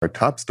Our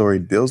top story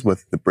deals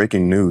with the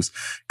breaking news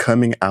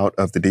coming out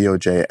of the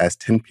DOJ as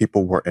 10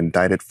 people were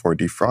indicted for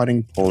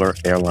defrauding Polar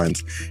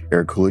Airlines.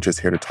 Eric Kulisch is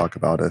here to talk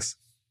about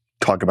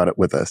it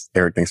with us.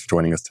 Eric, thanks for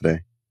joining us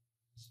today.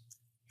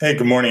 Hey,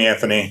 good morning,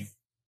 Anthony.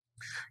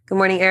 Good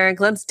morning, Eric.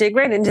 Let's dig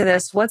right into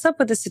this. What's up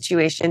with the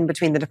situation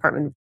between the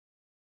department?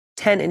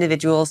 10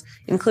 individuals,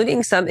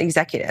 including some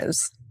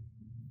executives.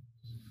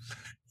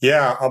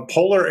 Yeah,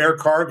 Polar Air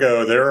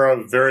Cargo, they're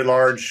a very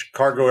large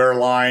cargo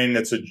airline.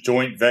 It's a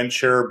joint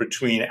venture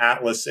between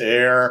Atlas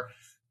Air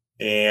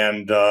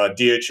and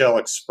DHL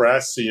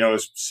Express. It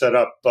was set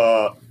up,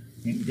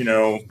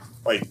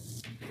 like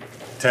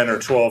 10 or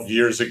 12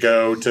 years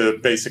ago to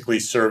basically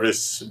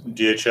service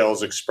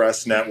DHL's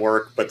Express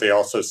network, but they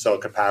also sell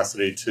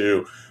capacity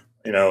to,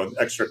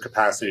 extra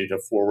capacity to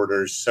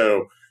forwarders.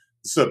 So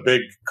this is a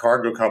big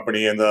cargo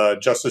company, and the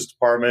Justice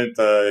Department,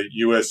 the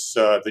U.S.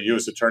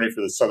 Attorney for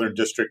the Southern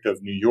District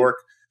of New York,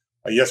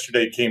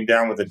 yesterday came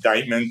down with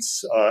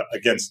indictments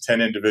against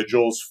 10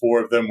 individuals.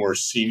 4 of them were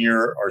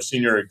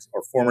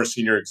former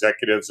senior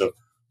executives of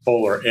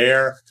Polar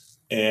Air,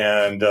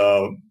 and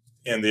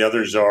the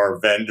others are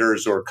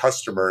vendors or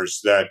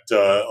customers that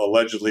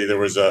allegedly there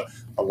was a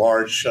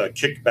large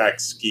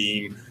kickback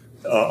scheme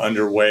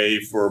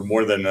underway for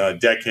more than a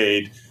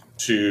decade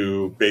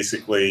to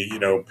basically,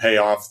 pay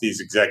off these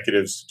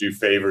executives to do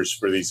favors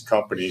for these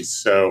companies.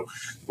 So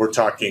we're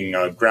talking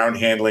ground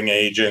handling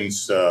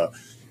agents,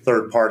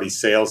 third-party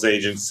sales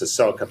agents to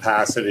sell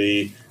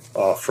capacity,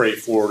 freight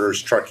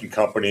forwarders, trucking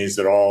companies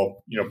that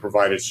all,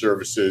 provided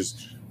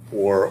services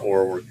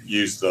or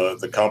used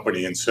the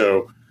company. And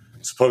so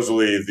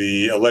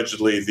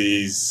allegedly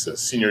these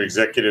senior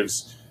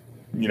executives,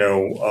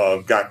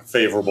 got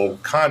favorable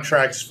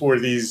contracts for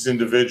these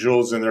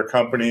individuals and their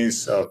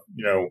companies,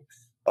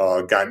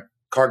 got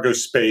cargo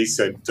space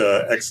at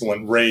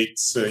excellent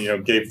rates,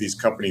 gave these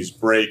companies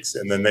breaks,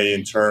 and then they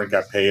in turn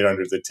got paid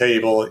under the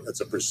table. It's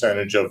a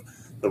percentage of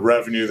the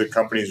revenue the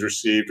companies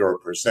received, or a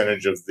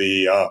percentage of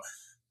the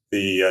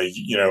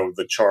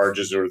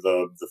charges or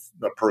the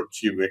per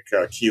cubic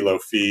kilo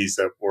fees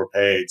that were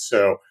paid.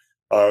 So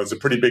it was a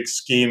pretty big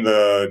scheme.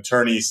 The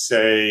attorneys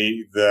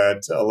say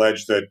that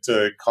alleged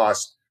that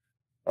cost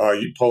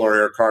Polar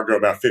Air Cargo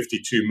about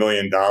 $52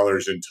 million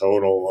in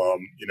total,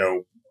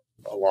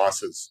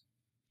 losses.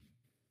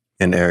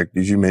 And Eric,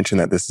 did you mention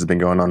that this has been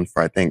going on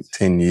for, I think,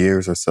 10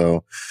 years or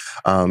so?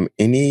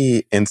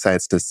 Any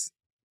insights to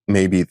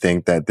maybe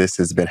think that this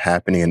has been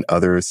happening in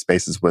other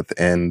spaces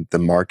within the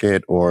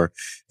market, or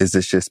is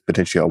this just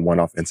potentially a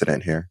one-off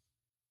incident here?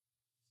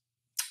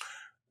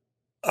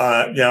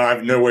 I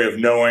have no way of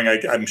knowing.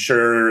 I'm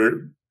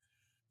sure,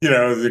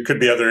 there could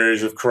be other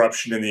areas of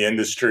corruption in the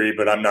industry,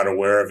 but I'm not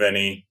aware of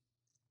any.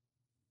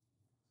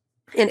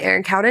 And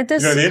Eric, how did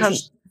this come?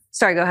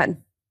 Sorry, go ahead.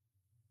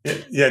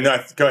 Yeah, no,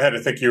 go ahead. I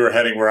think you were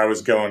heading where I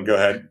was going. Go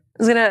ahead. I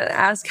was going to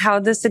ask how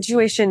this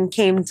situation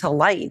came to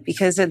light,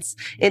 because it's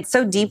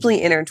so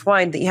deeply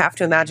intertwined that you have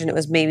to imagine it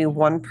was maybe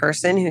one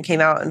person who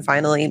came out and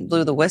finally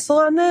blew the whistle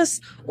on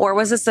this, or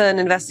was this an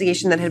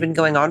investigation that had been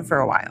going on for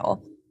a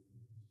while?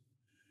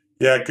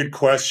 Yeah, good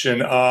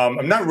question.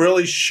 I'm not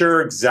really sure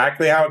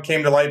exactly how it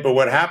came to light, but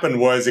what happened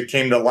was it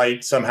came to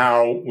light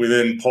somehow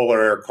within Polar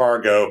Air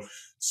Cargo.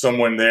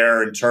 Someone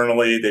there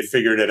internally, they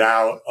figured it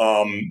out.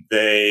 All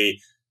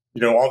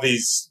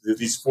these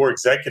 4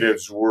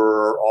 executives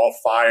were all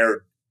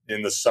fired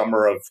in the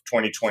summer of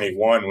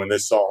 2021 when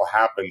this all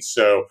happened.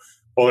 So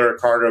Polar Air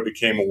Cargo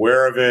became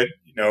aware of it,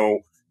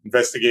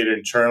 investigated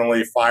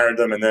internally, fired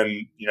them, and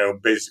then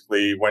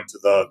basically went to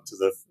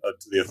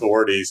the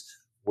authorities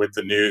with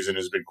the news and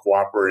has been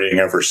cooperating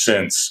ever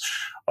since.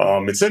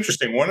 It's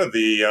interesting. One of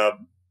the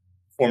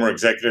former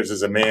executives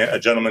is a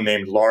gentleman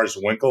named Lars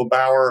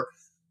Winkelbauer,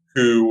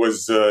 who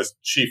was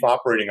chief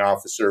operating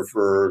officer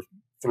for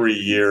 3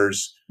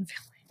 years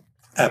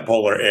at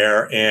Polar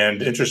Air.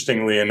 And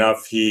interestingly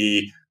enough,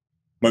 he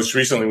most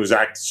recently was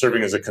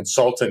serving as a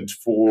consultant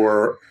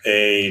for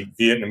a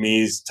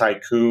Vietnamese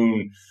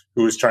tycoon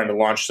who was trying to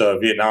launch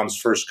Vietnam's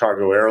first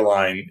cargo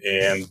airline.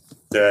 And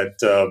that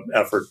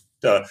effort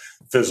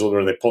fizzled,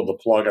 or they pulled the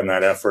plug on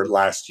that effort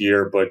last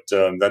year. But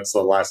that's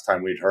the last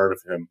time we'd heard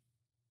of him.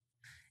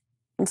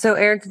 So,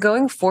 Eric,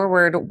 going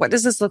forward, what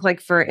does this look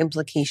like for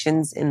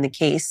implications in the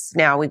case?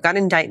 Now, we've got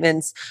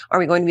indictments. Are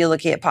we going to be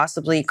looking at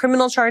possibly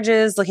criminal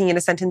charges, looking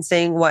into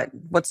sentencing?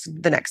 What's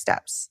the next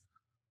steps?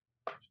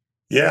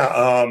 Yeah,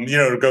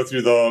 to go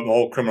through the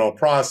whole criminal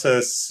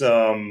process,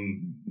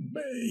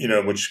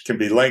 which can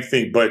be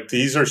lengthy, but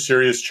these are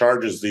serious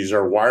charges. These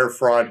are wire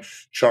fraud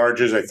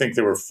charges. I think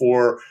there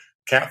were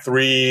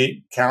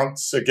 3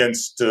 counts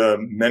against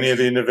many of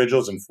the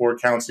individuals and 4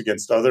 counts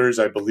against others.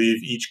 I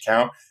believe each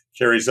count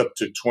carries up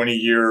to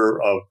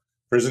 20-year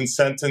prison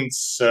sentence.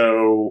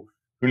 So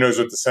who knows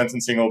what the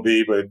sentencing will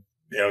be, but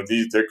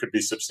there could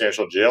be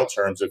substantial jail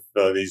terms if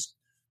these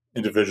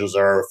individuals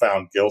are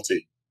found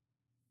guilty.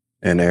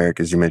 And Eric,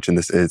 as you mentioned,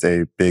 this is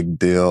a big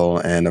deal.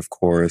 And of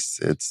course,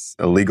 it's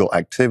a legal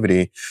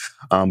activity.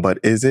 But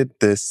is it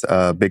this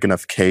big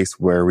enough case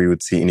where we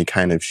would see any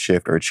kind of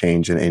shift or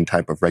change in any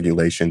type of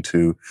regulation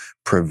to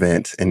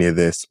prevent any of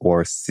this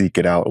or seek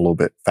it out a little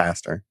bit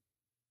faster?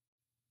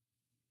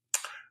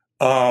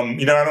 I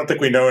don't think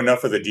we know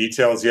enough of the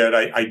details yet.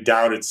 I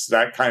doubt it's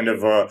that kind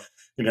of a,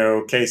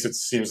 case. It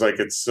seems like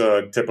it's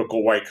a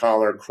typical white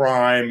collar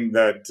crime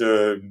that,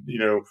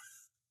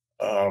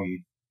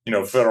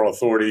 federal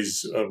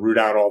authorities root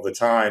out all the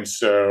time.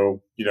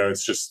 So,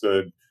 it's just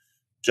the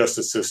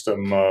justice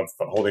system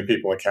holding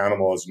people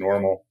accountable is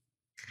normal.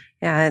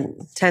 Yeah, it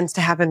tends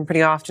to happen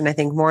pretty often, I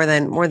think, more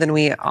than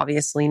we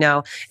obviously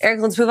know. Eric,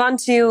 let's move on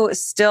to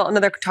still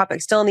another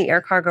topic, still in the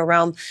air cargo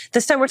realm.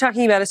 This time we're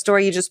talking about a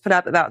story you just put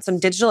up about some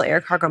digital air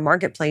cargo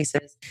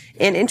marketplaces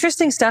and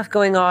interesting stuff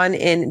going on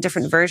in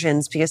different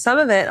versions, because some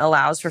of it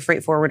allows for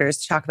freight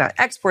forwarders to talk about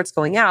exports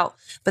going out,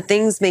 but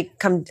things may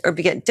come or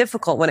get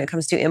difficult when it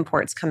comes to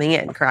imports coming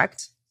in,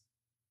 correct?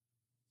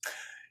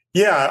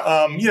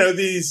 Yeah,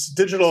 these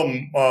digital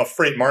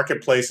freight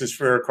marketplaces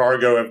for air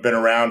cargo have been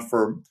around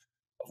for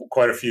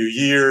quite a few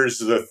years.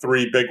 The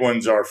three big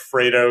ones are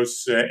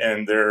FreightWaves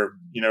and their,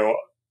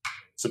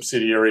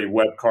 subsidiary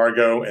Web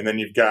Cargo. And then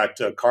you've got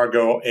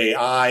Cargo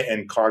AI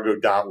and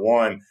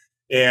Cargo.one.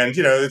 And,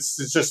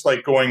 it's just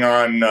like going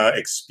on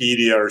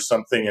Expedia or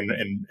something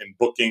and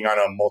booking on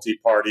a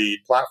multi-party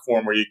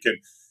platform where you can,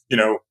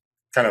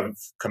 kind of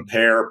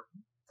compare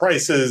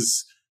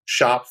prices,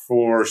 shop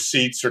for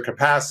seats or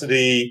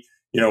capacity,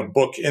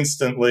 book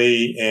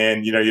instantly.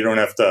 And, you don't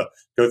have to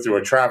go through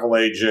a travel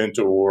agent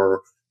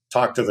or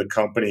talk to the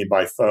company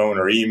by phone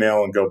or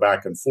email and go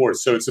back and forth.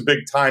 So it's a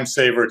big time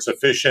saver. It's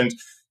efficient.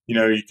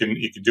 You can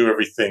do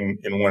everything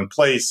in one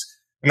place,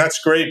 and that's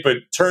great. But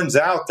it turns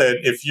out that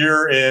if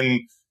you're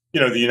in,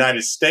 the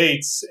United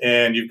States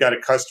and you've got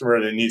a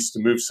customer that needs to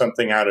move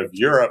something out of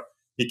Europe,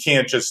 you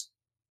can't just,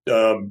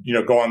 go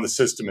on the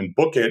system and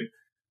book it.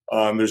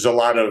 There's a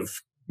lot of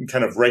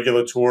kind of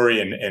regulatory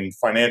and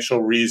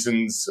financial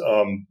reasons,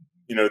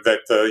 that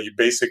you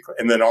basically,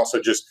 and then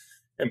also just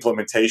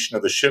implementation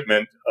of the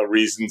shipment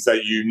reasons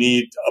that you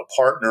need a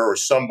partner or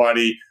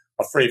somebody,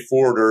 a freight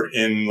forwarder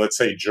in, let's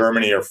say,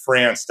 Germany or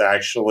France to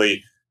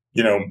actually,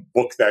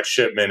 book that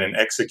shipment and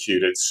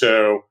execute it.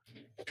 So,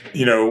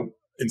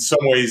 in some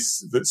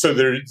ways, so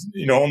there's,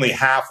 only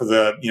half of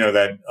the,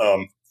 that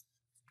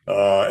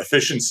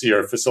efficiency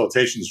or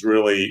facilitation is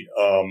really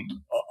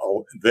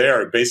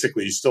there.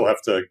 Basically, you still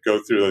have to go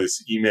through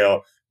this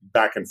email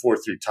back and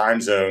forth through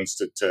time zones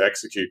to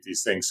execute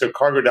these things. So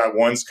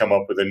Cargo.one's come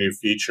up with a new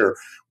feature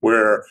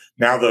where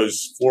now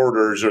those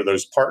forwarders or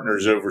those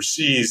partners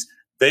overseas,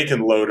 they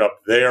can load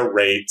up their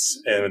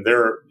rates and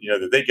their,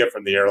 that they get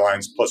from the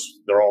airlines, plus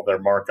all their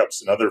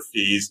markups and other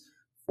fees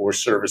for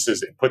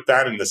services, and put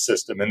that in the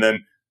system. And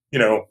then,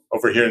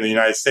 over here in the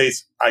United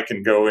States, I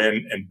can go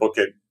in and book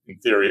it in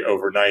theory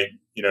overnight,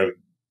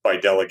 by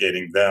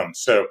delegating them.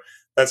 So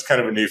that's kind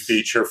of a new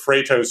feature.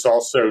 Freightos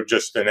also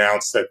just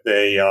announced that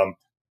they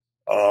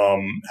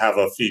have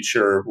a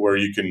feature where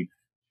you can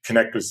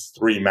connect with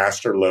 3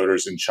 master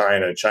loaders in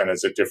China. China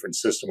has a different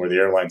system where the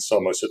airlines sell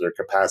most of their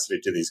capacity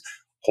to these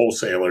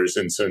wholesalers.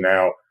 And so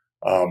now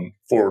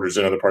forwarders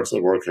in other parts of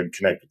the world can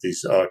connect with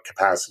these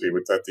capacity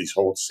that these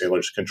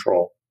wholesalers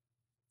control.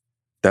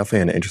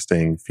 Definitely an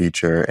interesting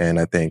feature, and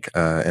I think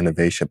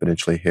innovation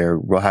potentially here.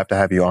 We'll have to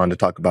have you on to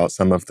talk about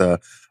some of the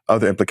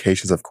other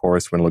implications, of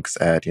course, when it looks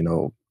at,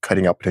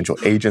 cutting out potential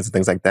agents and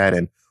things like that,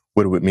 and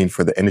what it would mean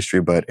for the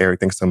industry. But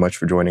Eric, thanks so much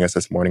for joining us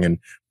this morning and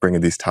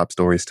bringing these top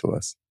stories to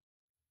us.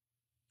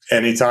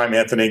 Anytime,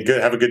 Anthony.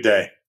 Good. Have a good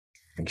day.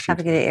 Have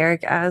a good day,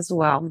 Eric, as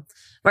well.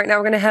 Right now,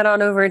 we're going to head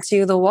on over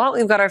to the Walt.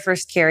 We've got our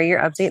first carrier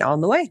update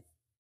on the way.